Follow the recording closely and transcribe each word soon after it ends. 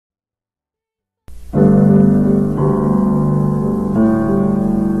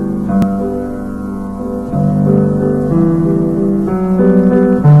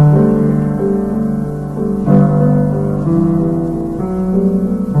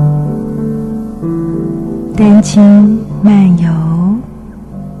丹青漫游，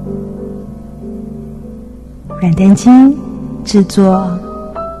阮丹青制作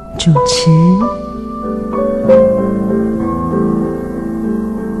主持。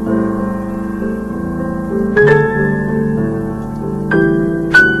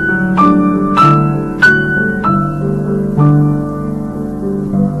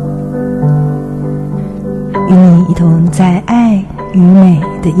与你一同在爱与美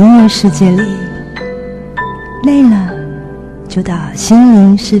的音乐世界里，累了就到心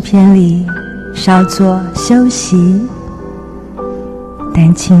灵诗篇里稍作休息。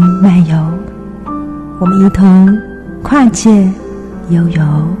丹青漫游，我们一同跨界悠游。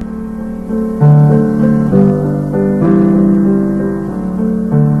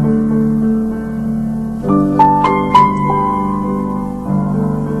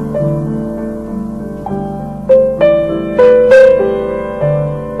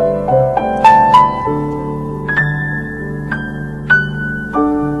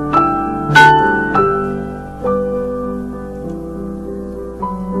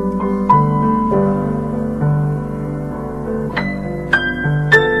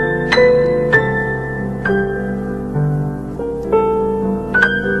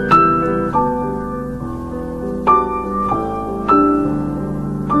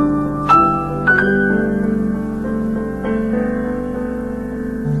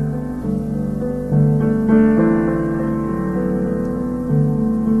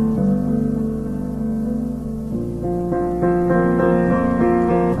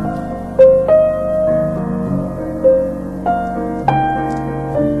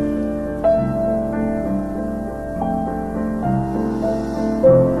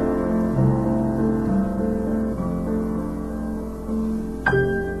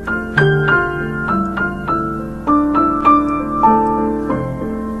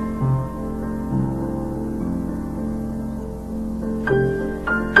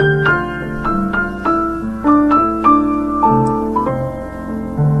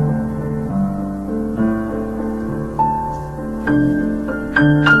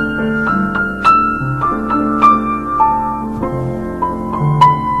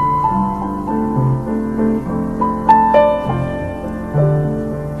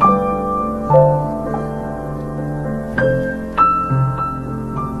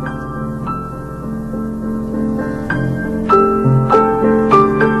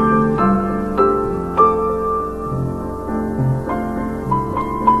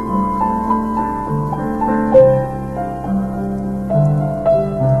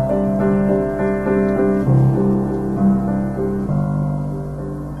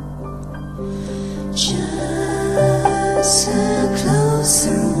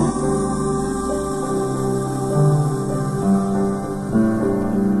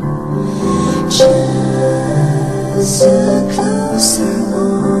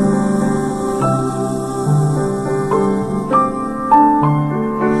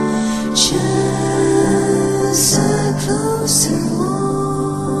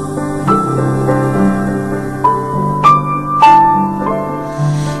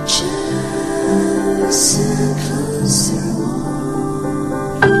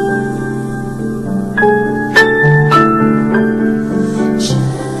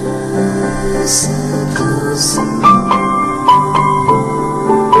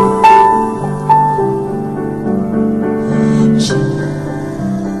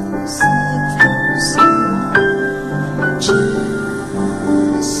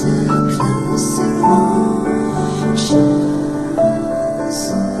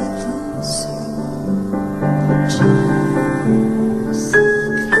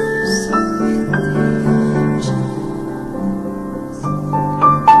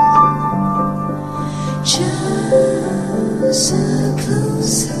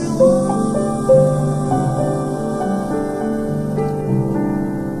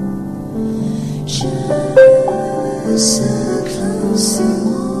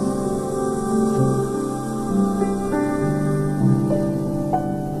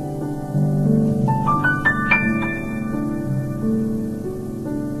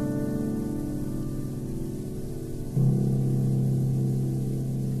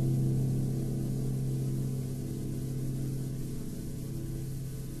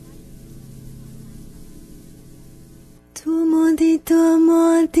多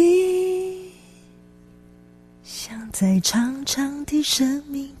么的想在长长的生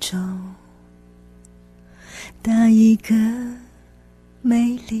命中打一个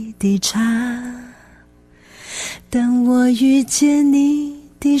美丽的叉，当我遇见你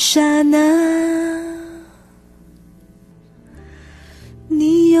的刹那，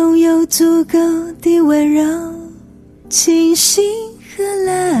你拥有足够的温柔、清醒和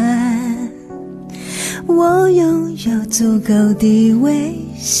蓝，我拥有足够的危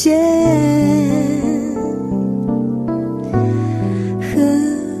险和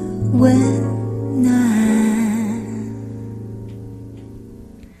温暖，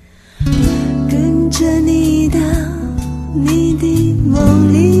跟着你到你的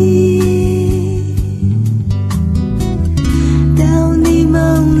梦里，到你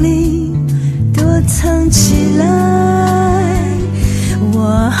梦里躲藏起来，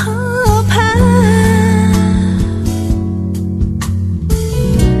我好怕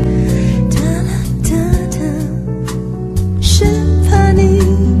生怕你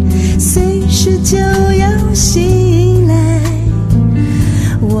随时就要醒来，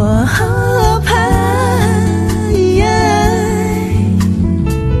我好怕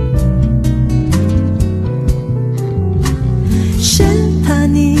生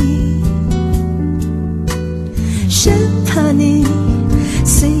怕你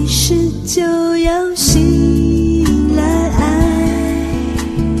随时就要醒来，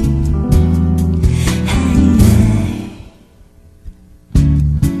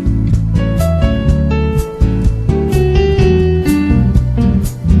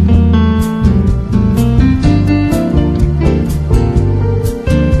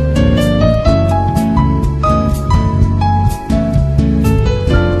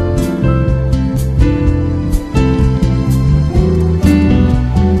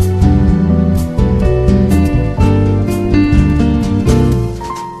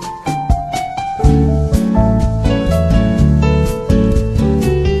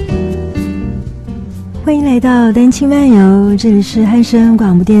欢迎来到丹青漫游，这里是汉声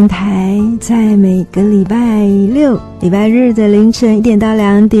广播电台，在每个礼拜六、礼拜日的凌晨1点到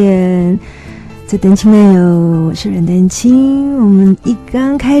2点，在丹青漫游，我是阮丹青。我们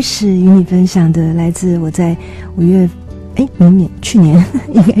刚开始与你分享的，来自我在去年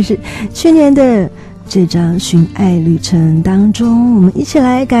应该是去年的这张寻爱旅程当中，我们一起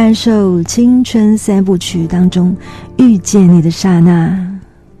来感受青春三部曲当中遇见你的刹那。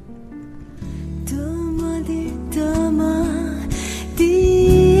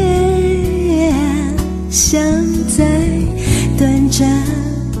想在短暂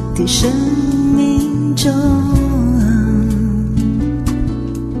的生命中，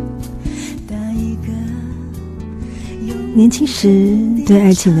年轻时对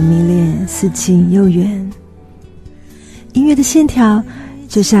爱情的迷恋似近又远，音乐的线条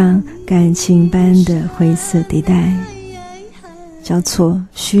就像感情般的灰色地带，交错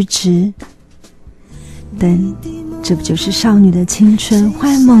虚掷，但这不就是少女的青春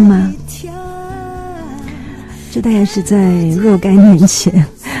幻梦吗？这大概是在若干年前，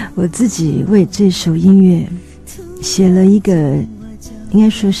我自己为这首音乐写了一个应该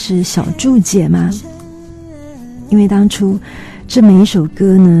说是小注解嘛，因为当初这每一首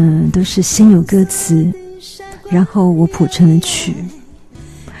歌呢都是先有歌词，然后我谱成了曲，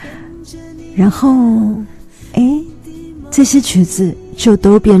然后这些曲子就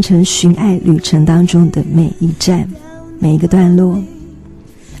都变成寻爱旅程当中的每一站每一个段落，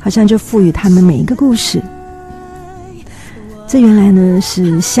好像就赋予他们每一个故事。这原来呢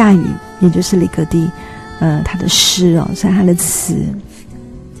是夏雨，也就是李格弟他的诗虽然他的词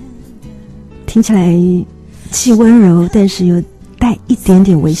听起来既温柔，但是又带一点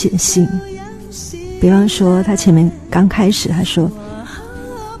点危险性。比方说他前面刚开始他说，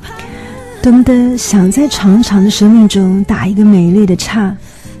多么的想在长长的生命中打一个美丽的岔，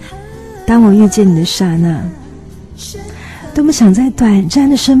当我遇见你的刹那，多么想在短暂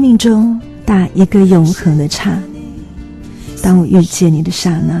的生命中打一个永恒的岔，当我遇见你的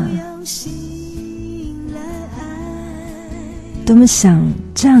刹那，多么想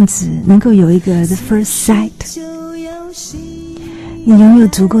这样子能够有一个 the first sight， 你拥有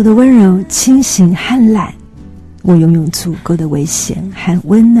足够的温柔、清醒和懒，我拥有足够的危险和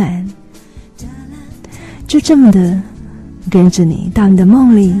温暖，就这么的跟着你到你的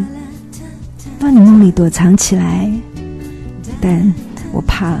梦里，到你梦里躲藏起来，但我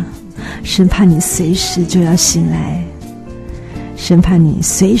生怕你随时就要醒来，生怕你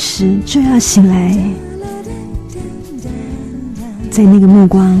随时就要醒来，在那个目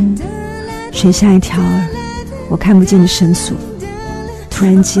光垂下一条我看不见的绳索，突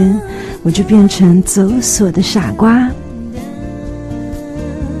然间我就变成走索的傻瓜。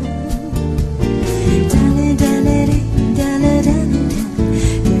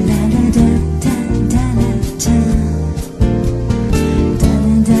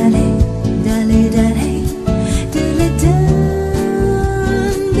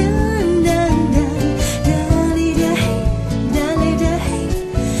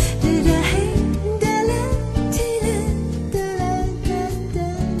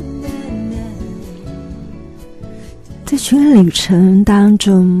寻爱旅程当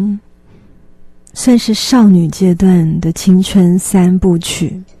中，算是少女阶段的青春三部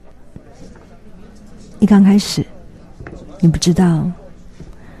曲。一刚开始，你不知道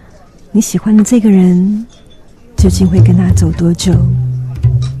你喜欢的这个人究竟会跟他走多久，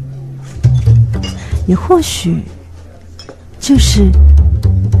也或许就是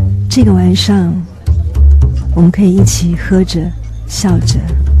这个晚上，我们可以一起喝着、笑着、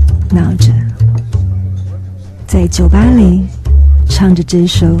闹着，在酒吧里唱着这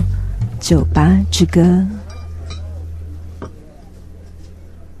首《酒吧之歌》。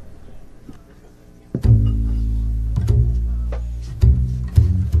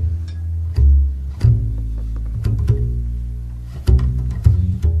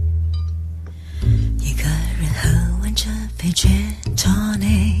一个人喝完这杯绝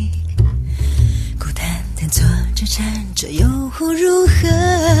tonic， 孤单单坐着站着又如何？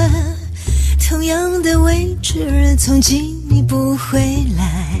同样的位置，而从今你不回来。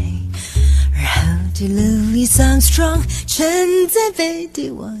而后的 Louis Armstrong 沉在杯底，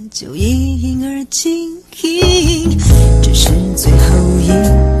我就一饮而尽。这是最后一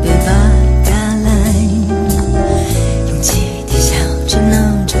杯巴嘎来，勇气地笑着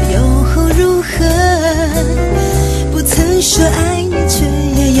闹着又如何？不曾说爱你，却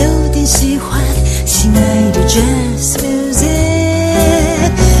也有点喜欢心爱的 jazz music，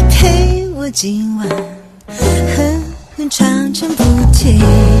 陪我今晚哼唱唱不停。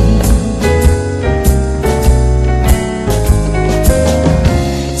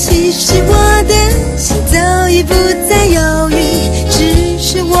其实我的心早已不再犹豫，只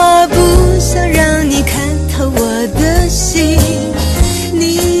是我不想让你看透我的心。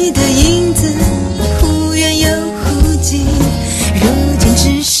你的影子忽远又忽近，如今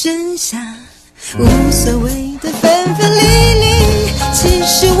只剩下无所谓的分分离离。其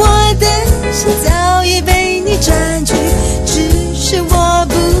实我的心早已被你占据，只是我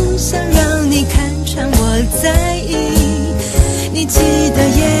不想让你看穿我在意。你记得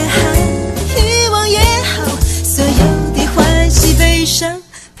也好，遗忘也好，所有的欢喜悲伤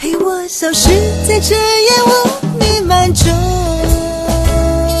陪我消失在这烟雾弥漫中。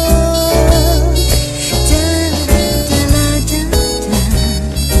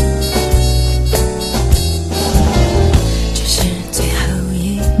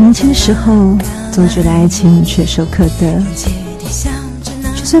年轻的时候总觉得爱情垂手可得，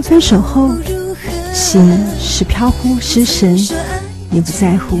就算分手后心是飘忽失神，也不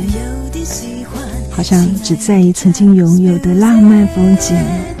在乎，好像只在意曾经拥有的浪漫风景。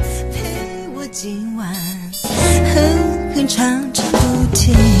陪我今晚哼哼唱唱不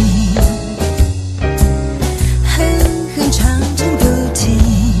停，哼哼唱唱不停，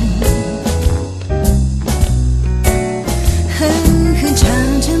哼哼唱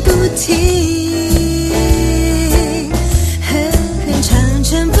唱不停，哼哼唱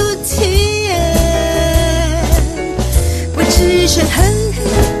唱不停。我只想哼哼，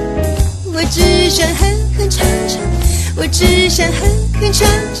我只想哼哼唱唱，我只想哼哼唱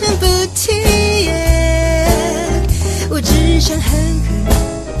唱不停。我只想哼哼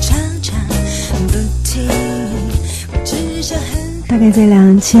唱唱不停，我只想哼哼。大概在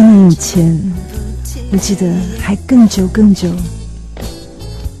2000年以前，我记得还更久更久，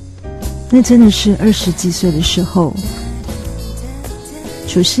那真的是20几岁的时候，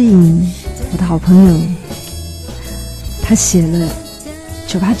楚世颖，我的好朋友，他写了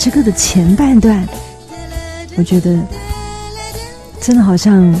《酒吧之歌》的前半段，我觉得真的好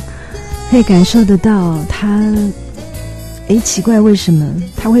像可以感受得到他，奇怪为什么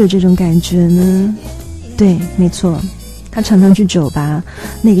他会有这种感觉呢？对，没错，他常常去酒吧，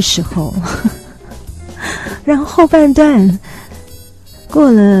那个时候然后后半段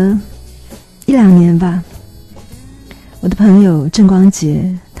过了1-2年吧，我的朋友郑光洁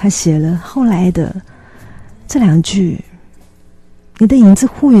他写了后来的这2句，你的影子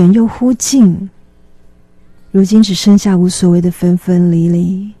忽远又忽近，如今只剩下无所谓的分分离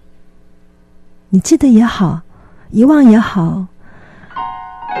离。你记得也好，遗忘也好，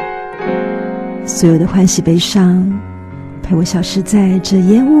所有的欢喜悲伤陪我消失在这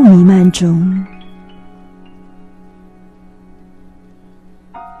烟雾弥漫中。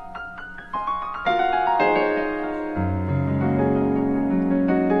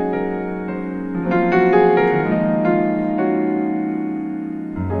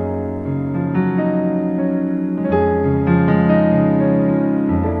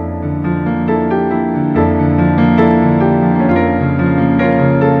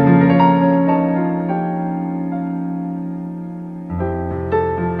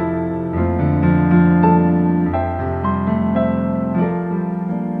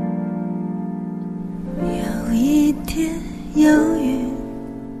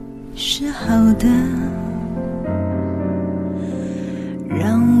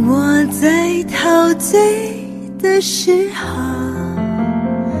让我在陶醉的时候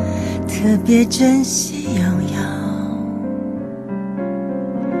特别珍惜拥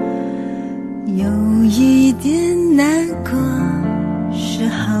有，有一点难过是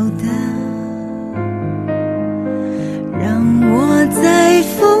好的，让我在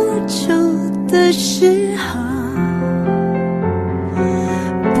付出的时候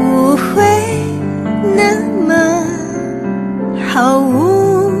不会那么毫无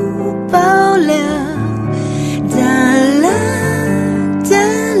保留。哒啦哒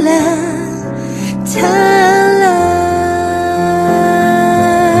啦哒啦，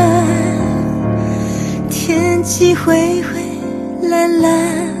天气灰灰蓝蓝，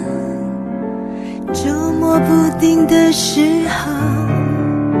捉摸不定的时候，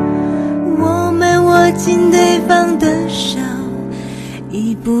我们握紧对方的手，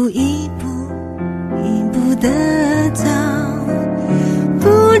一步一步一步地走，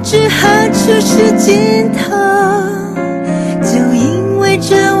不知何处是尽头，就因为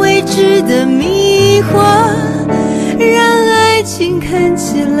这未知的迷惑，让爱情看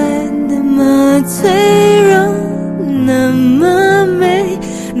起来那么脆弱，那么美，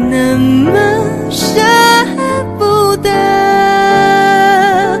那么舍不得，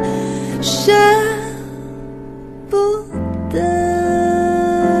舍不得。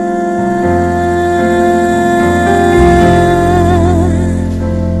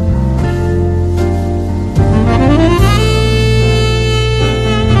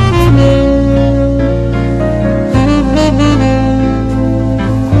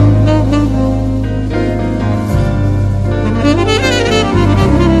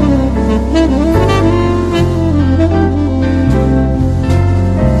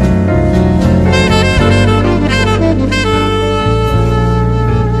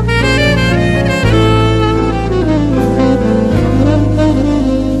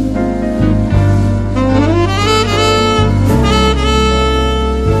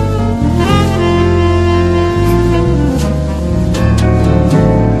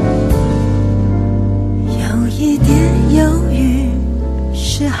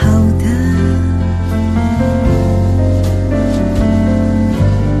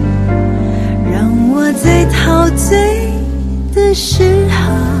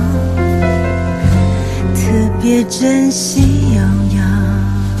珍惜拥有，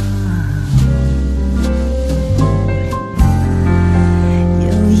有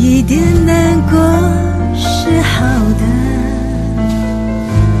一点难过是好的，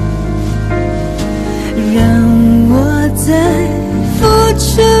让我在付出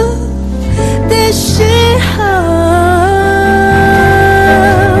的时候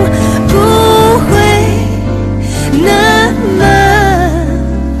不会那么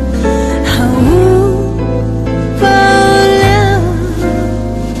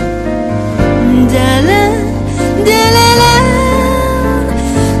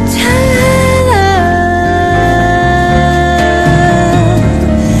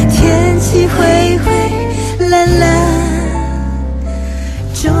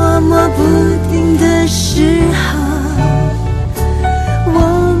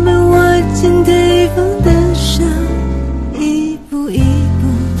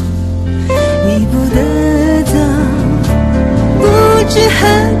何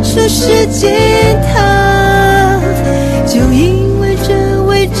处是尽头，就因为这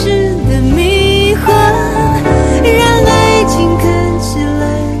未知的迷惑，让爱情看起来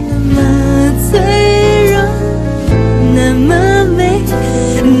那么脆弱，那么美，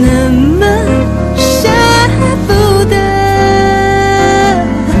那么舍不得，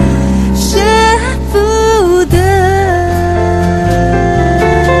舍不得。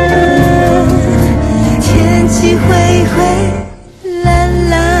天气灰灰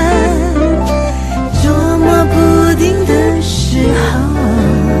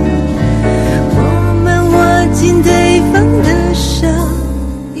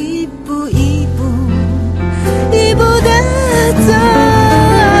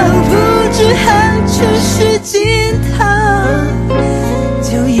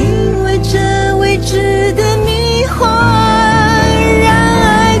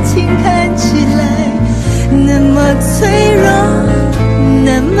脆弱，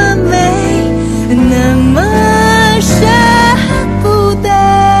那么美，那么舍不得，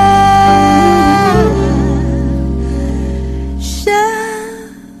舍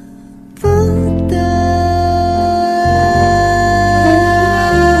不得，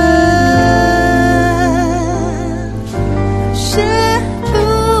舍不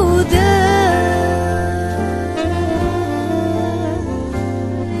得。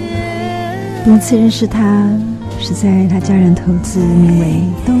第一次认识他是在他家人投资名为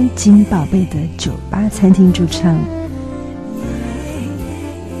东京宝贝的酒吧餐厅驻唱。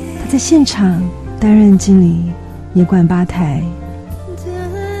他在现场担任经理，也管吧台。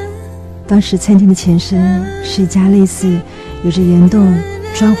当时餐厅的前身是一家类似有着岩洞、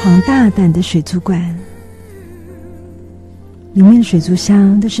装潢大胆的水族馆，里面的水族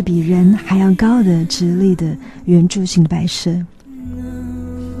箱都是比人还要高的直立的圆柱形的摆设，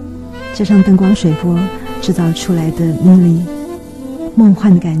加上灯光水波制造出来的迷离梦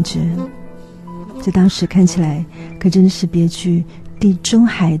幻的感觉，在当时看起来可真的是别具地中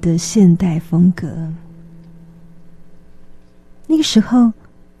海的现代风格。那个时候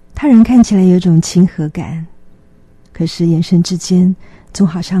他人看起来有一种亲和感，可是眼神之间总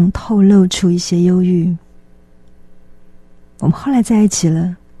好像透露出一些忧郁。我们后来在一起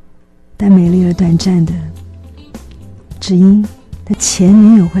了，但美丽而短暂的，只因他前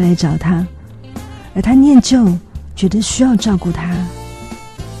女友会来找他，而他念旧，觉得需要照顾他。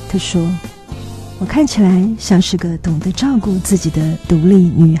他说，我看起来像是个懂得照顾自己的独立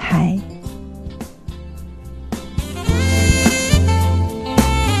女孩。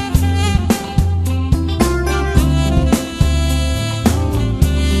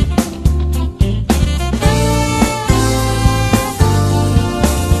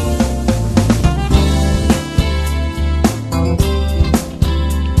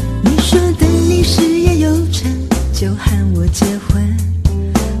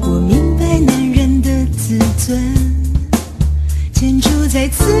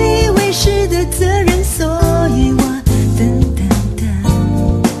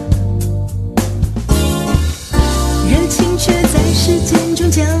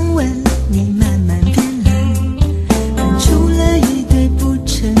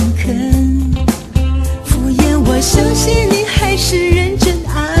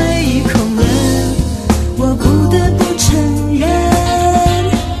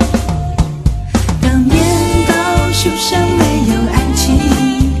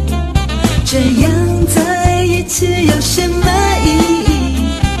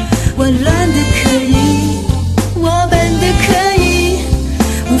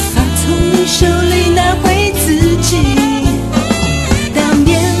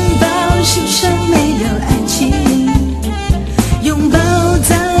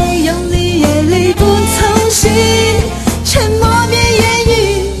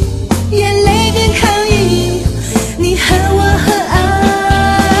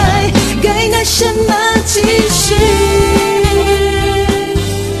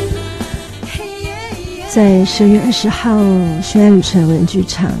在10月20号寻爱旅程文剧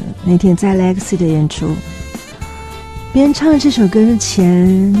场那天在 Legacy 的演出，别人唱了这首歌之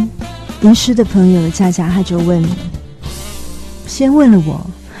前，吟诗的朋友佳佳他就先问了我，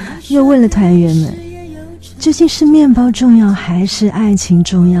又问了团员们，究竟是面包重要还是爱情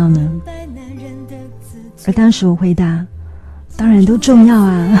重要呢？而当时我回答，当然都重要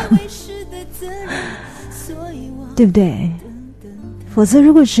啊对不对？否则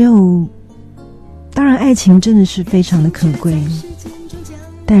如果只有，当然爱情真的是非常的可贵，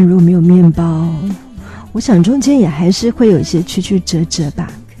但如果没有面包，我想中间也还是会有一些曲曲折折吧。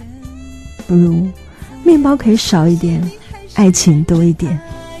不如面包可以少一点，爱情多一点，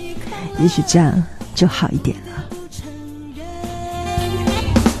也许这样就好一点了。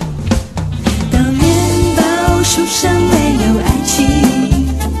当面包树上没有爱情，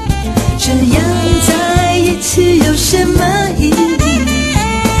这样在一起有什么意义？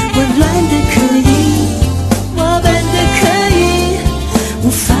我乱的可以，我笨的可以，无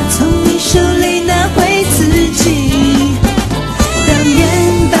法从你手里拿回自己。当面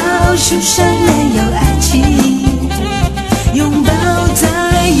包树上没有爱情，拥抱再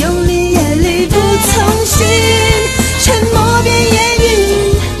用力也力不从心，沉默变言语，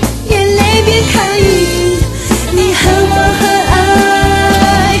眼泪变抗议，你和我和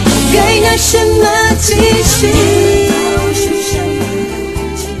爱该拿什么继续？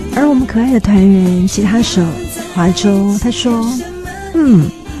而我们可爱的团员吉他手华州他说，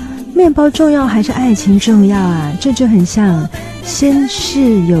面包重要还是爱情重要啊？这就很像先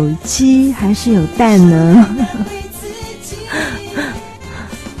是有鸡还是有蛋呢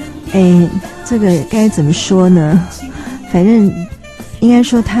这个该怎么说呢？反正应该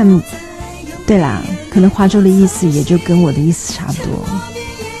说他们，对啦，可能华州的意思也就跟我的意思差不多。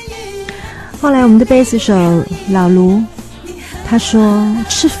后来我们的贝斯手老卢他说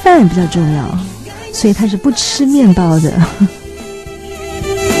吃饭比较重要，所以他是不吃面包的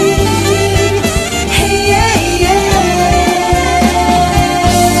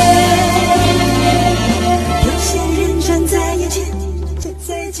有些人站在眼前，却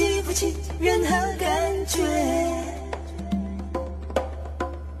再记不起任何感觉。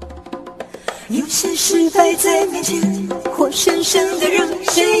有些事摆在面前，活生生的让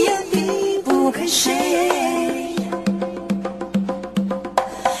谁也离不开谁。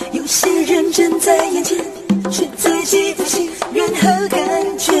有些人站在眼前，却在记不起人和感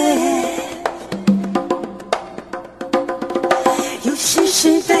觉。有些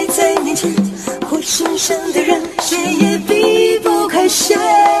事摆在面前，活生生的让谁也避不开谁。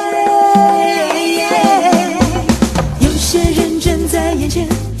有些人站在眼前，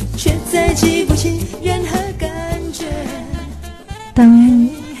却再记不起人和感觉。当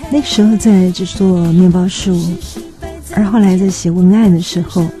那时候在制作面包树，而后来在写文案的时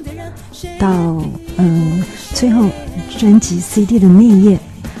候，到最后专辑 CD 的内页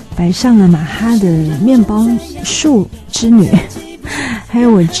摆上了马哈的面包树之女，还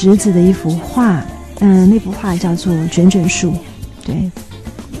有我侄子的一幅画，那幅画叫做卷卷树。对，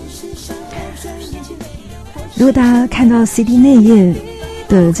如果大家看到 CD 内页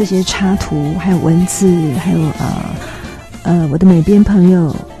的这些插图，还有文字，还有我的美编朋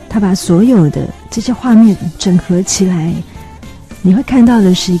友他把所有的这些画面整合起来，你会看到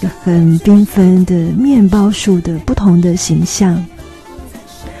的是一个很缤纷的面包树的不同的形象。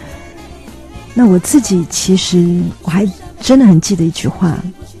那我自己其实我还真的很记得一句话，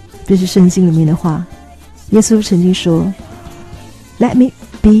这是圣经里面的话，耶稣曾经说 Let me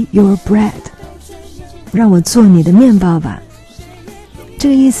be your bread， 让我做你的面包吧。这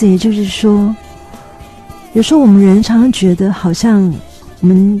个意思也就是说，有时候我们人常常觉得好像我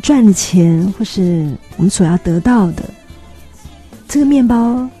们赚的钱或是我们所要得到的这个面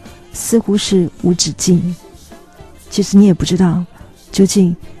包似乎是无止境，其实你也不知道究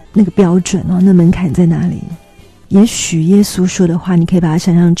竟那个标准那门槛在哪里。也许耶稣说的话，你可以把它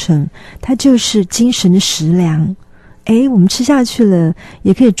想象成它就是精神的食粮，我们吃下去了，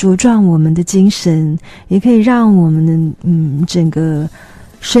也可以茁壮我们的精神，也可以让我们的整个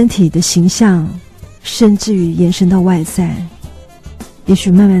身体的形象，甚至于延伸到外在。也许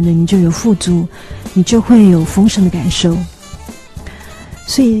慢慢的你就有富足，你就会有丰盛的感受。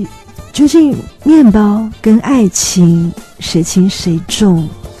所以究竟面包跟爱情谁轻谁重，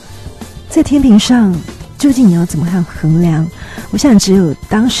在天平上究竟你要怎么样衡量，我想只有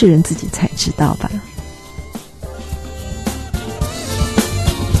当事人自己才知道吧。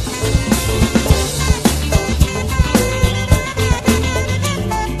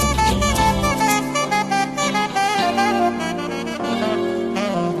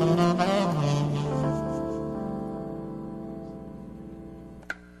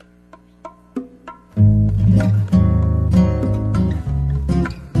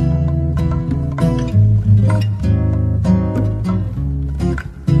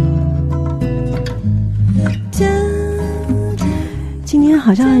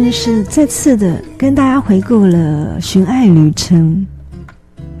好像是再次的跟大家回顾了寻爱旅程，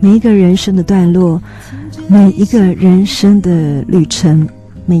每一个人生的段落，每一个人生的旅程，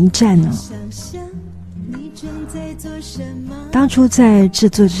每一站当初在制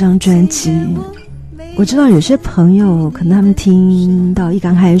作这张专辑，我知道有些朋友可能他们听到一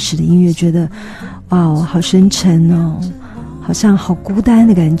刚开始的音乐觉得哇好深沉好像好孤单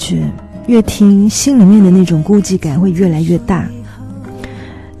的感觉，越听心里面的那种孤寂感会越来越大。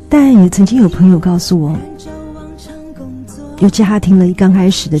但也曾经有朋友告诉我，尤其他听了一刚开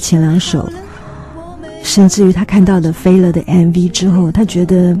始的前2首，甚至于他看到的飞了的 MV 之后，他觉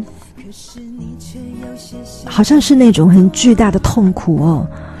得好像是那种很巨大的痛苦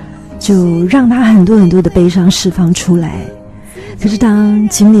就让他很多很多的悲伤释放出来。可是当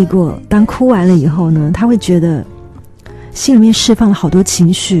经历过，当哭完了以后呢，他会觉得心里面释放了好多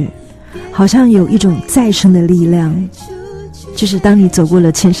情绪，好像有一种再生的力量。就是当你走过了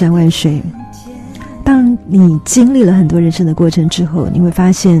千山万水，当你经历了很多人生的过程之后，你会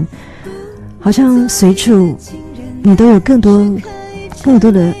发现好像随处你都有更多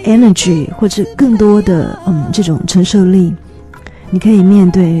的 energy， 或者更多的这种承受力，你可以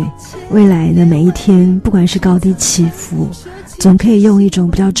面对未来的每一天，不管是高低起伏，总可以用一种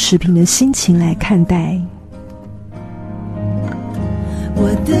比较持平的心情来看待。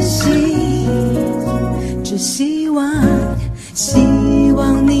我的心只希望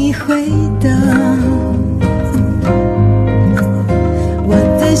你会懂，我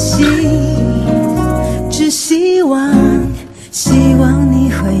的心只希望你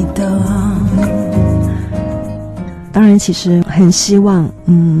会懂。当然其实很希望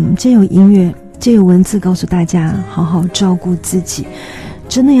借由音乐，借由文字告诉大家好好照顾自己，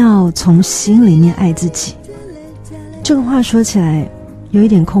真的要从心里面爱自己。这个话说起来有一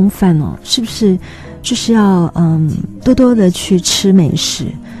点空泛是不是就是要多多的去吃美食，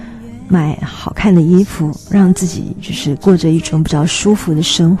买好看的衣服，让自己就是过着一种比较舒服的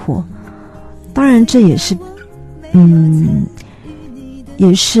生活。当然这也是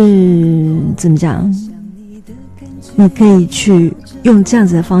也是怎么讲，你可以去用这样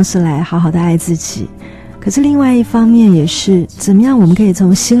子的方式来好好的爱自己。可是另外一方面也是怎么样，我们可以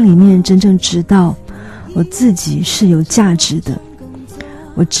从心里面真正知道我自己是有价值的，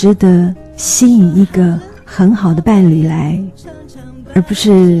我值得吸引一个很好的伴侣来，而不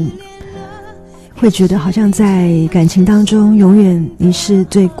是会觉得好像在感情当中永远你是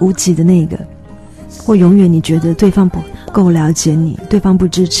最孤寂的那个，或永远你觉得对方不够了解你，对方不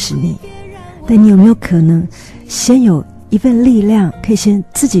支持你。但你有没有可能先有一份力量可以先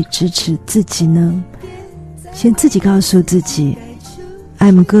自己支持自己呢？先自己告诉自己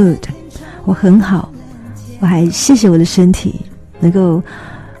I'm good， 我很好，我还谢谢我的身体能够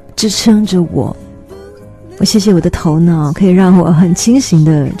支撑着我，我谢谢我的头脑可以让我很清醒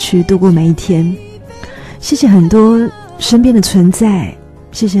的去度过每一天，谢谢很多身边的存在，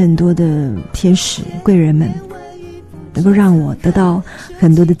谢谢很多的天使贵人们能够让我得到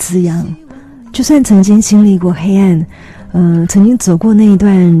很多的滋养。就算曾经经历过黑暗，曾经走过那一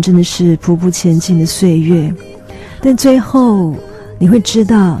段真的是匍匐前进的岁月，但最后你会知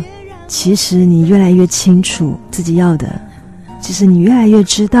道，其实你越来越清楚自己要的，其实你越来越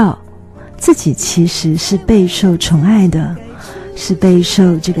知道自己其实是备受宠爱的，是备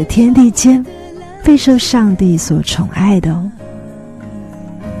受这个天地间备受上帝所宠爱的哦。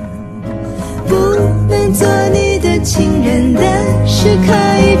不能做你的情人，但是可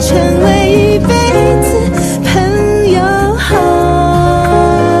以成为一辈子朋友好，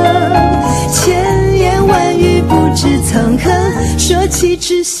千言万语不知从何说起，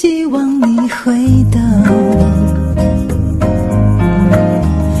只希望你会懂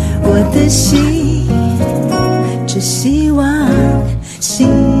我的心，只希望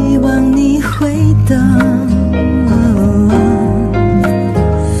你会懂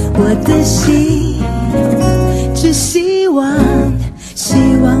我的心，只希望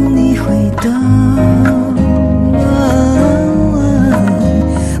你会懂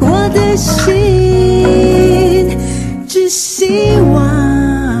我的心，只希望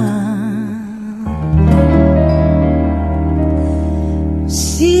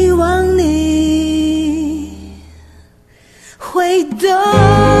你会懂。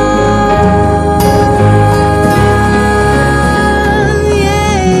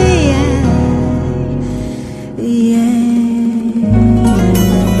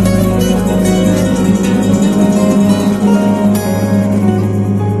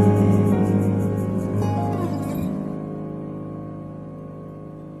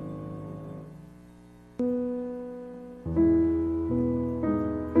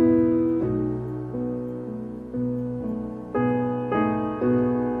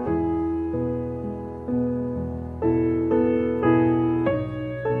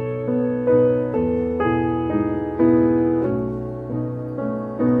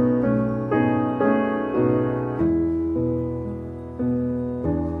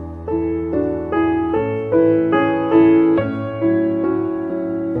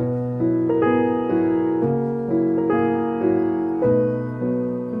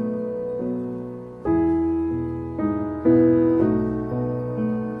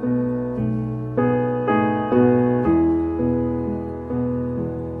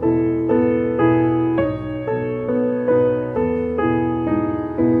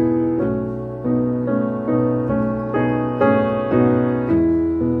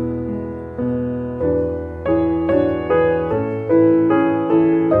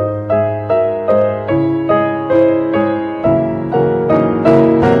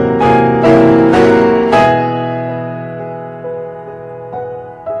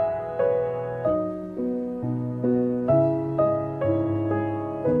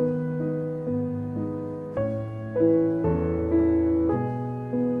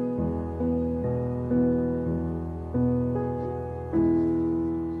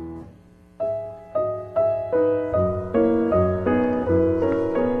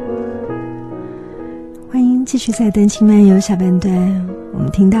继续在单亲漫游下半段，我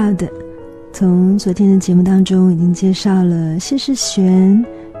们听到的，从昨天的节目当中已经介绍了谢世贤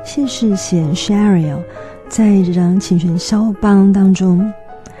Cheryl 在这张请选肖邦当中，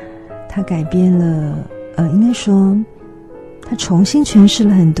他改编了应该说他重新诠释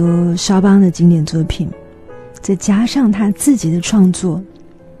了很多肖邦的经典作品，再加上他自己的创作。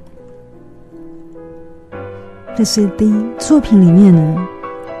在第一作品里面呢，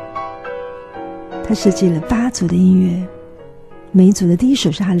他设计了8组的音乐，每一组的第一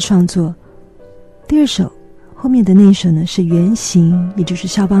首是他的创作，第二首后面的那一首呢是原型，也就是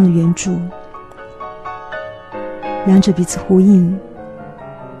肖邦的原著，两者彼此呼应。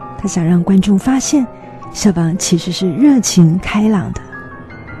他想让观众发现肖邦其实是热情开朗的。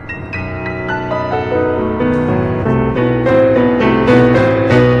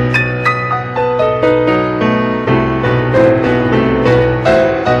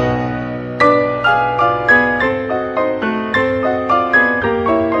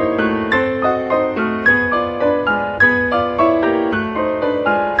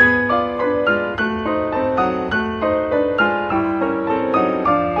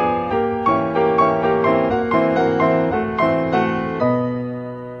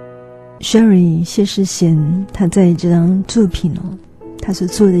Sherry 谢世贤他在这张作品他所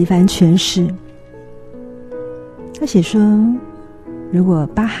做的一番诠释，他写说，如果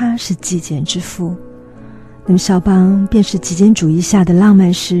巴哈是极简之父，那么肖邦便是极简主义下的浪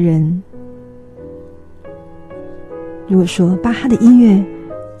漫诗人。如果说巴哈的音乐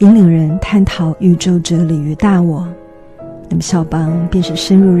引领人探讨宇宙哲理与大我，那么肖邦便是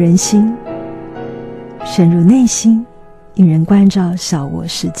深入人心，深入内心，引人关照小我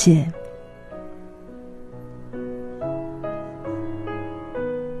世界。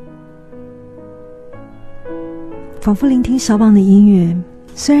仿佛聆听肖邦的音乐，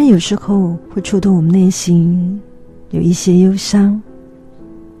虽然有时候会触动我们内心，有一些忧伤，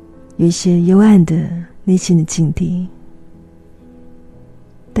有一些幽暗的内心的境地，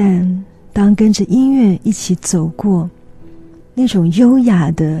但当跟着音乐一起走过，那种优雅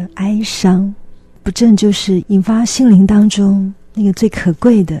的哀伤，不正就是引发心灵当中那个最可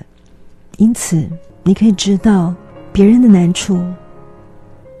贵的？因此你可以知道别人的难处，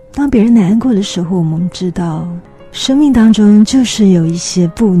当别人难过的时候，我们知道生命当中就是有一些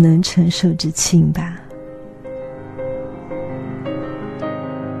不能承受之轻吧。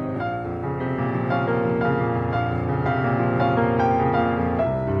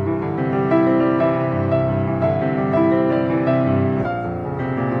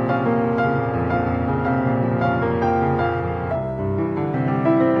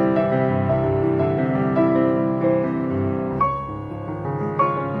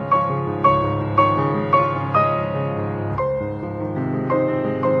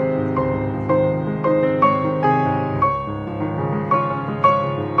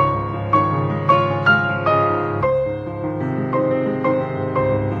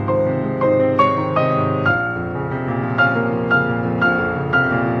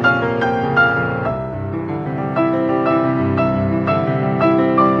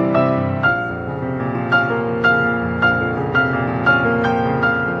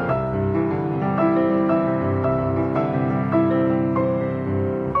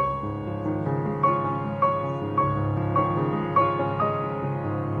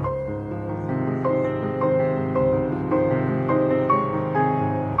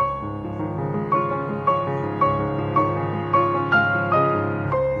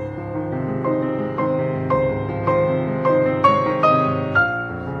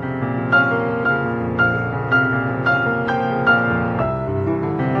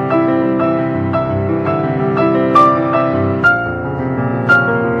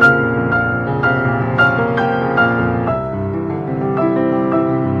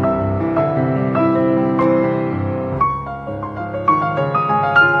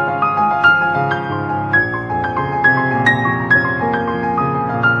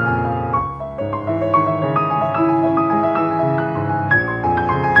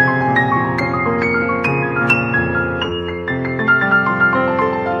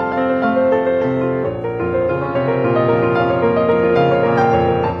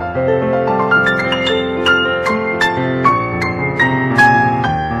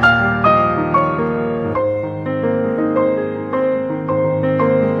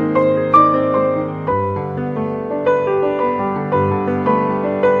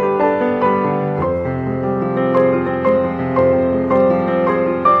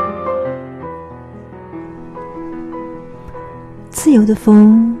自由的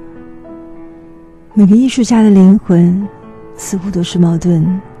风，每个艺术家的灵魂似乎都是矛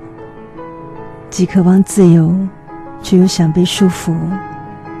盾，既渴望自由，却又想被束缚，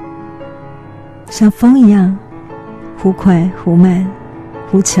像风一样，忽快忽慢，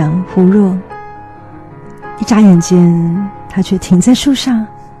忽强忽弱。一眨眼间，它却停在树上，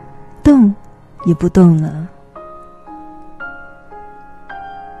动也不动了。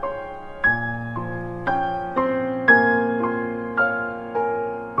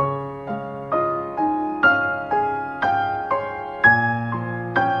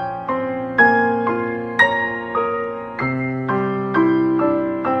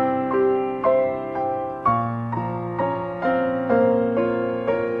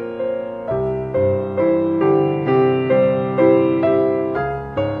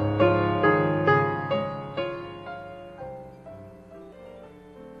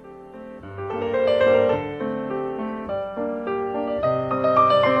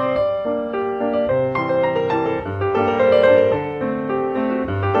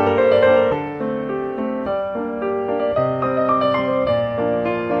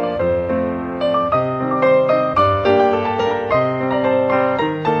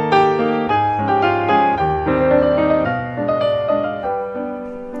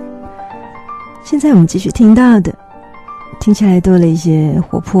现在我们继续听到的，听起来多了一些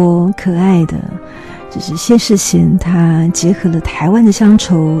活泼可爱的，就是谢世贤他结合了台湾的乡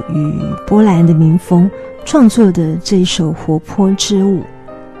愁与波兰的民风创作的这一首活泼之舞。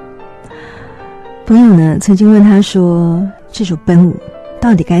朋友呢曾经问他说，这首奔舞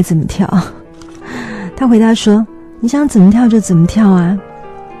到底该怎么跳？他回答说，你想怎么跳就怎么跳啊。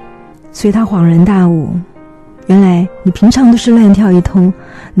所以他恍然大悟，原来你平常都是乱跳一通，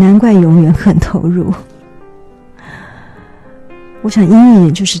难怪永远很投入。我想音乐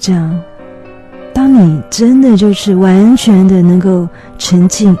也就是这样，当你真的就是完全的能够沉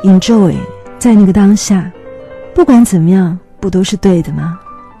浸 enjoy 在那个当下，不管怎么样不都是对的吗？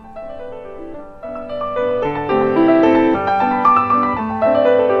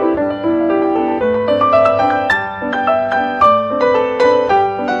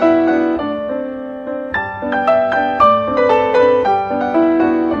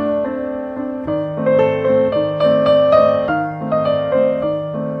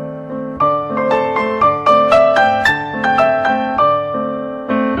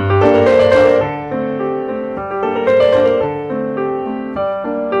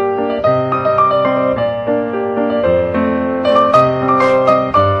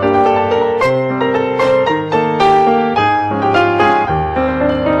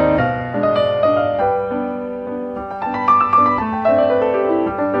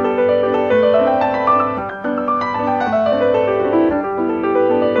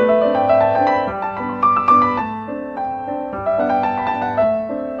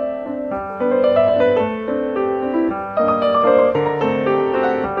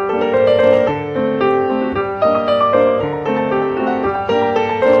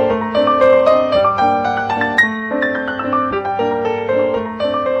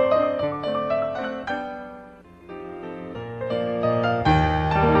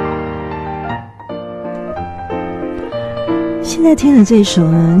现在听的这首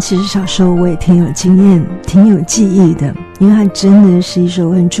呢，其实小时候我也挺有经验挺有记忆的，因为它真的是一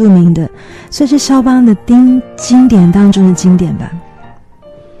首很著名的，算是肖邦的经典当中的经典吧。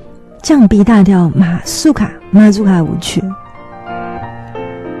降 B 大调马祖卡舞曲。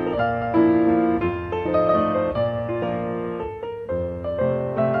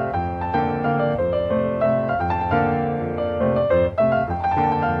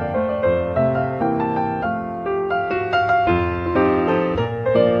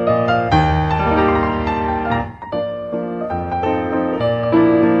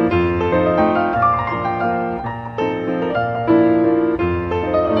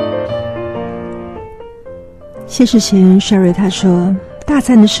谢世贤 Sherry 他说，大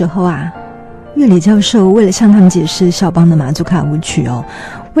三的时候啊，乐理教授为了向他们解释肖邦的马祖卡舞曲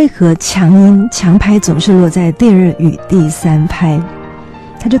为何强音强拍总是落在第2与第3拍，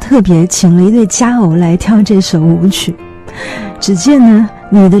他就特别请了一对佳偶来跳这首舞曲。只见呢，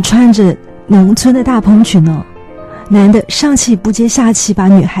女的穿着农村的大蓬裙男的上气不接下气把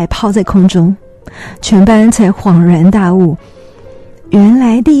女孩抛在空中，全班才恍然大悟，原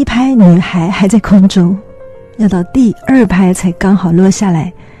来第1拍女孩还在空中，要到第2拍才刚好落下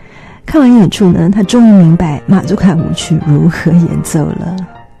来。看完演出呢，他终于明白马祖卡舞曲如何演奏了。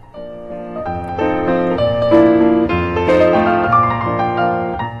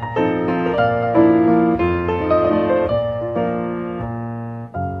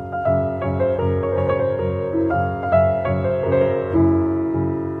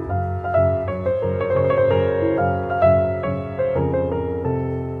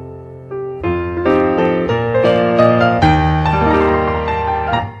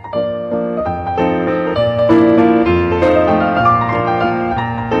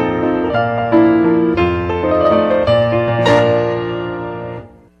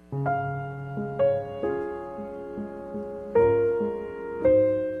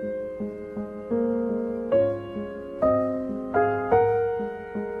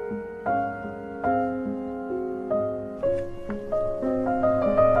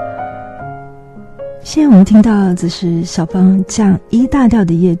现在我们听到的是小邦降1大调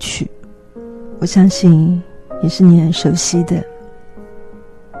的夜曲，我相信也是你很熟悉的。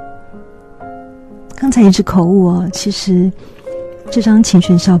刚才一直口误其实这张琴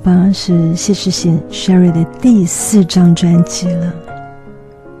弦肖邦是谢世贤 Sherry 的第4张专辑了。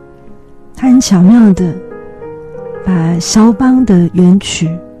他很巧妙的把肖邦的原曲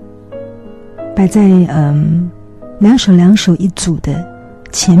摆在两首一组的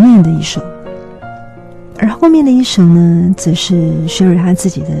前面的一首，而后面的一首呢，则是 Sherry 他自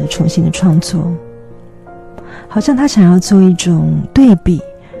己的重新的创作，好像他想要做一种对比，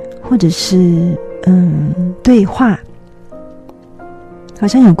或者是对话，好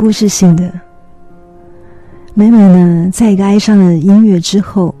像有故事性的，每每呢，在一个哀伤的音乐之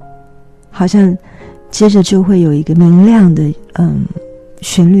后，好像接着就会有一个明亮的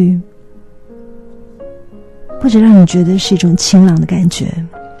旋律，或者让你觉得是一种清朗的感觉。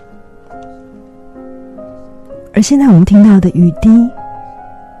而现在我们听到的雨滴，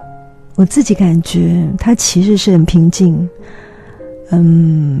我自己感觉它其实是很平静，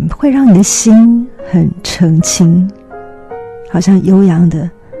会让你的心很澄清，好像悠扬的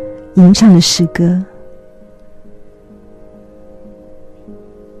吟唱的诗歌。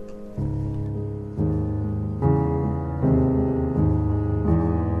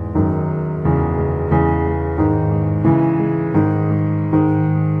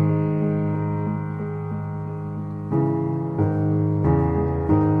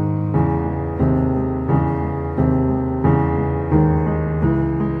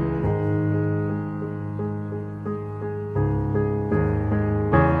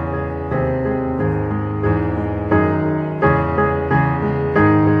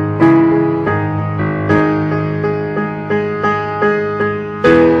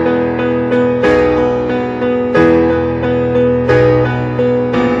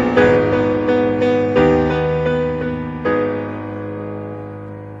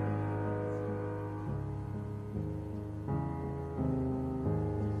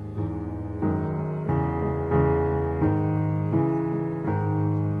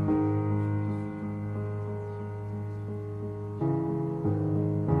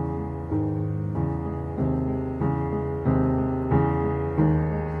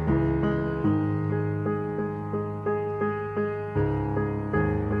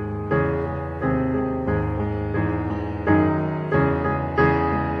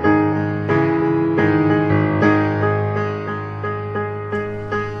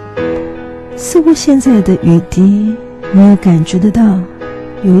似乎现在的雨滴，你也感觉得到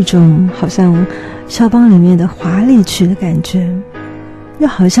有一种好像肖邦里面的华丽曲的感觉，又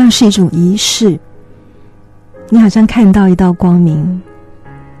好像是一种仪式。你好像看到一道光明，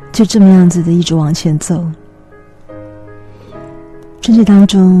就这么样子的一直往前走。专辑当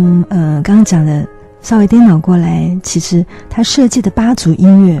中刚刚讲的稍微颠倒过来，其实他设计的8组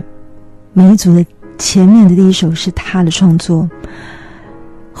音乐，每一组的前面的第一首是他的创作，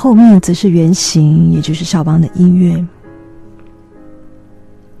后面则是原型，也就是肖邦的音乐。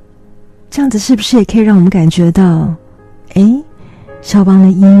这样子是不是也可以让我们感觉到，肖邦的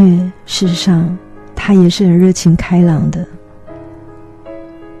音乐事实上他也是很热情开朗的，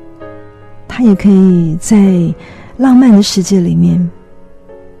他也可以在浪漫的世界里面，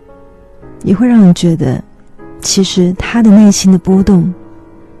也会让你觉得其实他的内心的波动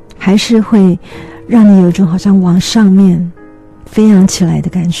还是会让你有一种好像往上面飞扬起来的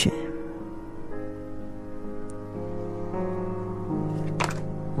感觉。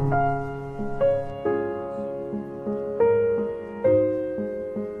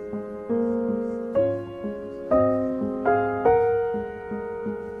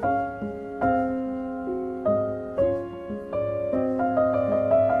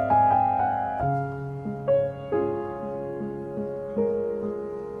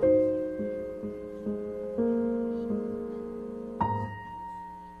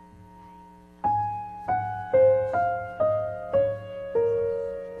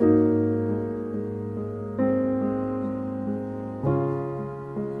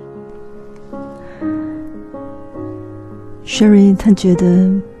Sherry 他觉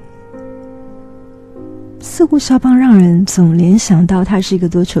得似乎肖邦让人总联想到他是一个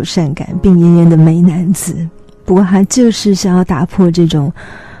多愁善感病恹恹的美男子，不过他就是想要打破这种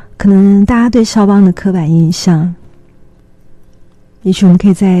可能大家对肖邦的刻板印象。也许我们可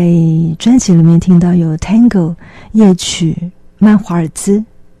以在专辑里面听到有 Tango 夜曲、曼华尔兹、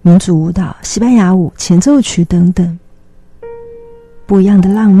民族舞蹈、西班牙舞、前奏曲等等，不一样的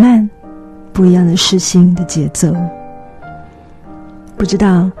浪漫，不一样的诗性的节奏。不知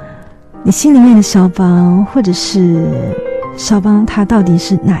道你心里面的肖邦，或者是肖邦他到底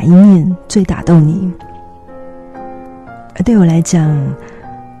是哪一面最打动你？而对我来讲，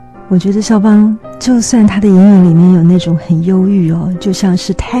我觉得肖邦就算他的音乐里面有那种很忧郁就像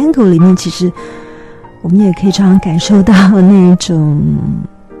是 Tango 里面，其实我们也可以常常感受到那种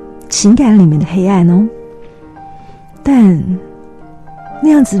情感里面的黑暗但那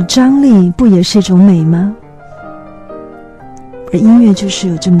样子的张力不也是一种美吗？而音乐就是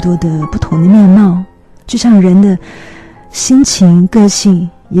有这么多的不同的面貌，就像人的心情、个性，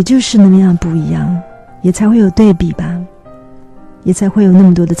也就是那么样不一样，也才会有对比吧，也才会有那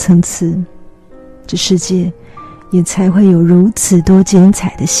么多的层次，这世界也才会有如此多精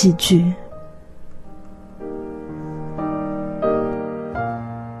彩的戏剧。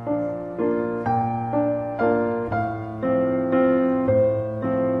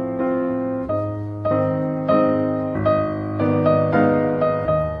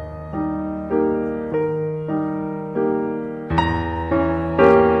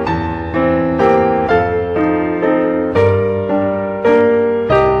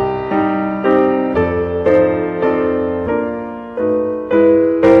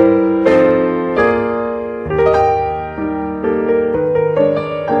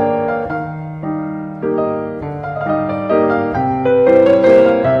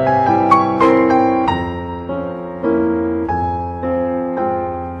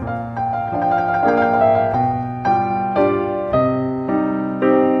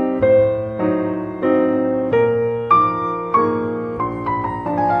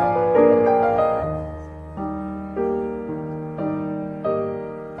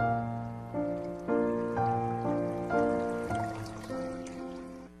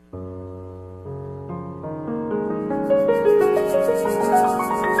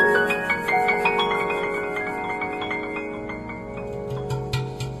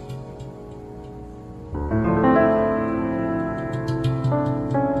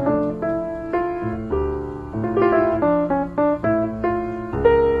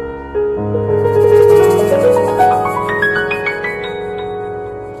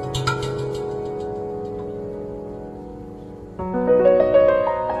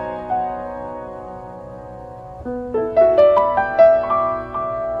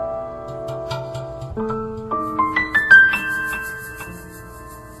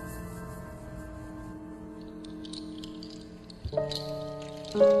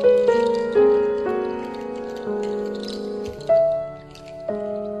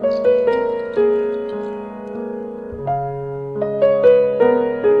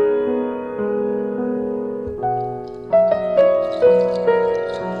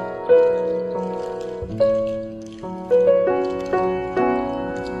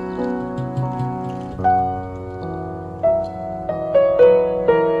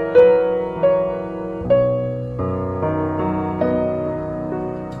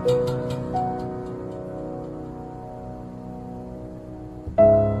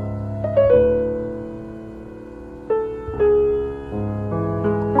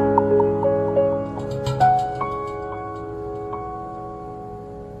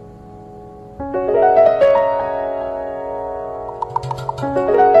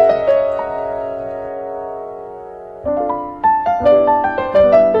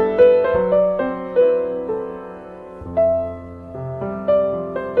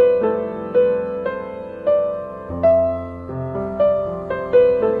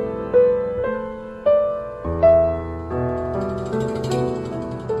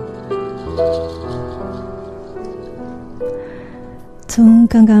从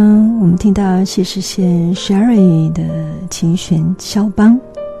刚刚我们听到谢世贤 Sherry 的琴弦肖邦，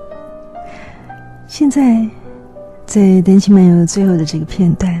现在在丹青漫游最后的这个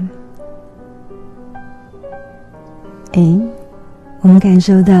片段，我们感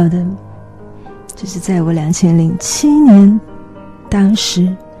受到的就是在我2007年当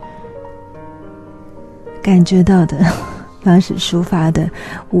时感觉到的，当时抒发的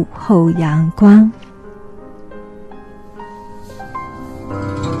午后阳光。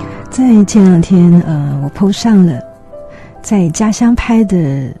在前两天我 po 上了在家乡拍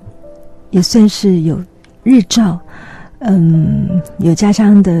的，也算是有日照，有家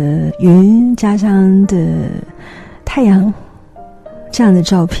乡的云，家乡的太阳这样的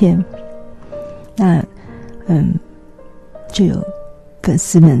照片。那就有粉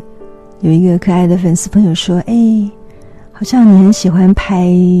丝们，有一个可爱的粉丝朋友说，好像你很喜欢拍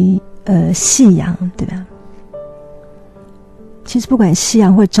夕阳，对吧？其实不管夕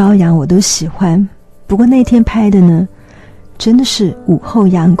阳或朝阳我都喜欢，不过那天拍的呢，真的是午后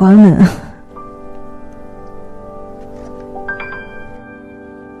阳光呢。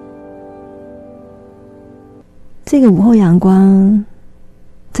这个午后阳光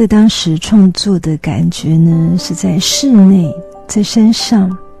在当时创作的感觉呢，是在室内，在山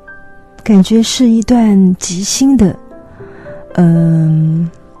上，感觉是一段即兴的，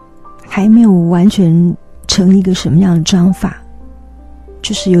还没有完全成一个什么样的章法，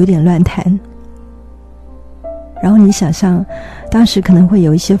就是有点乱弹。然后你想象当时可能会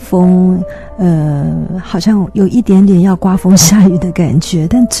有一些风，好像有一点点要刮风下雨的感觉，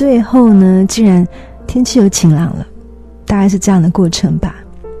但最后呢，竟然天气又晴朗了，大概是这样的过程吧。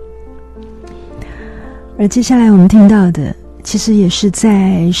而接下来我们听到的，其实也是在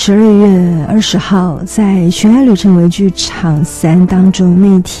12月20号在寻爱旅程微剧场3当中那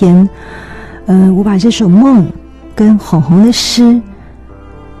一天，我把这首梦跟红红的诗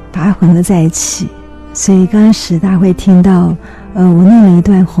把它混合在一起，所以刚开始大家会听到我念了一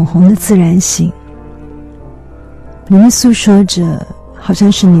段红红的自然醒，里面诉说着好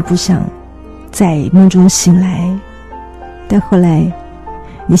像是你不想在梦中醒来，但后来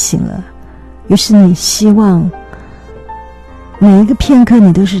你醒了，于是你希望每一个片刻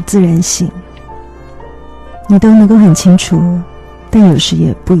你都是自然醒，你都能够很清楚，但有时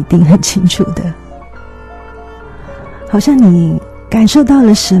也不一定很清楚的，好像你感受到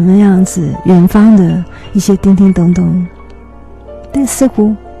了什么样子远方的一些叮叮咚咚，但似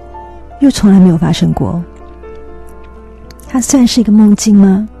乎又从来没有发生过。它算是一个梦境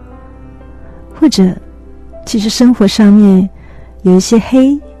吗？或者其实生活上面有一些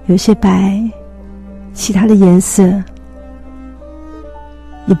黑，有一些白，其他的颜色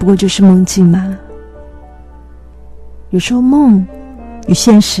也不过就是梦境吗？有时候梦与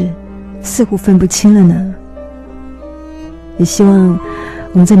现实似乎分不清了呢。也希望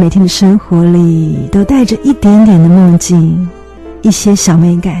我们在每天的生活里都带着一点点的梦境，一些小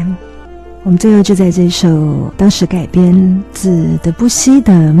美感。我们最后就在这首当时改编自德布西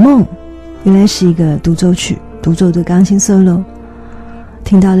的《梦》，原来是一个独奏曲，独奏的钢琴 solo，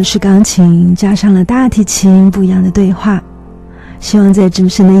 听到的是钢琴加上了大提琴不一样的对话。希望在这么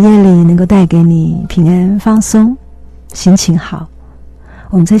深的夜里能够带给你平安放松，心情好。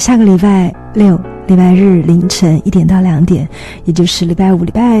我们在下个礼拜六礼拜日凌晨1点到2点，也就是礼拜5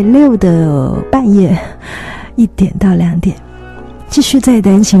礼拜6的半夜1点到2点，继续在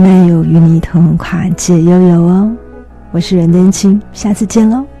丹青漫游与你一同跨界悠游哦。我是阮丹青，下次见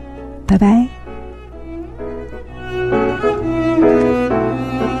咯，拜拜。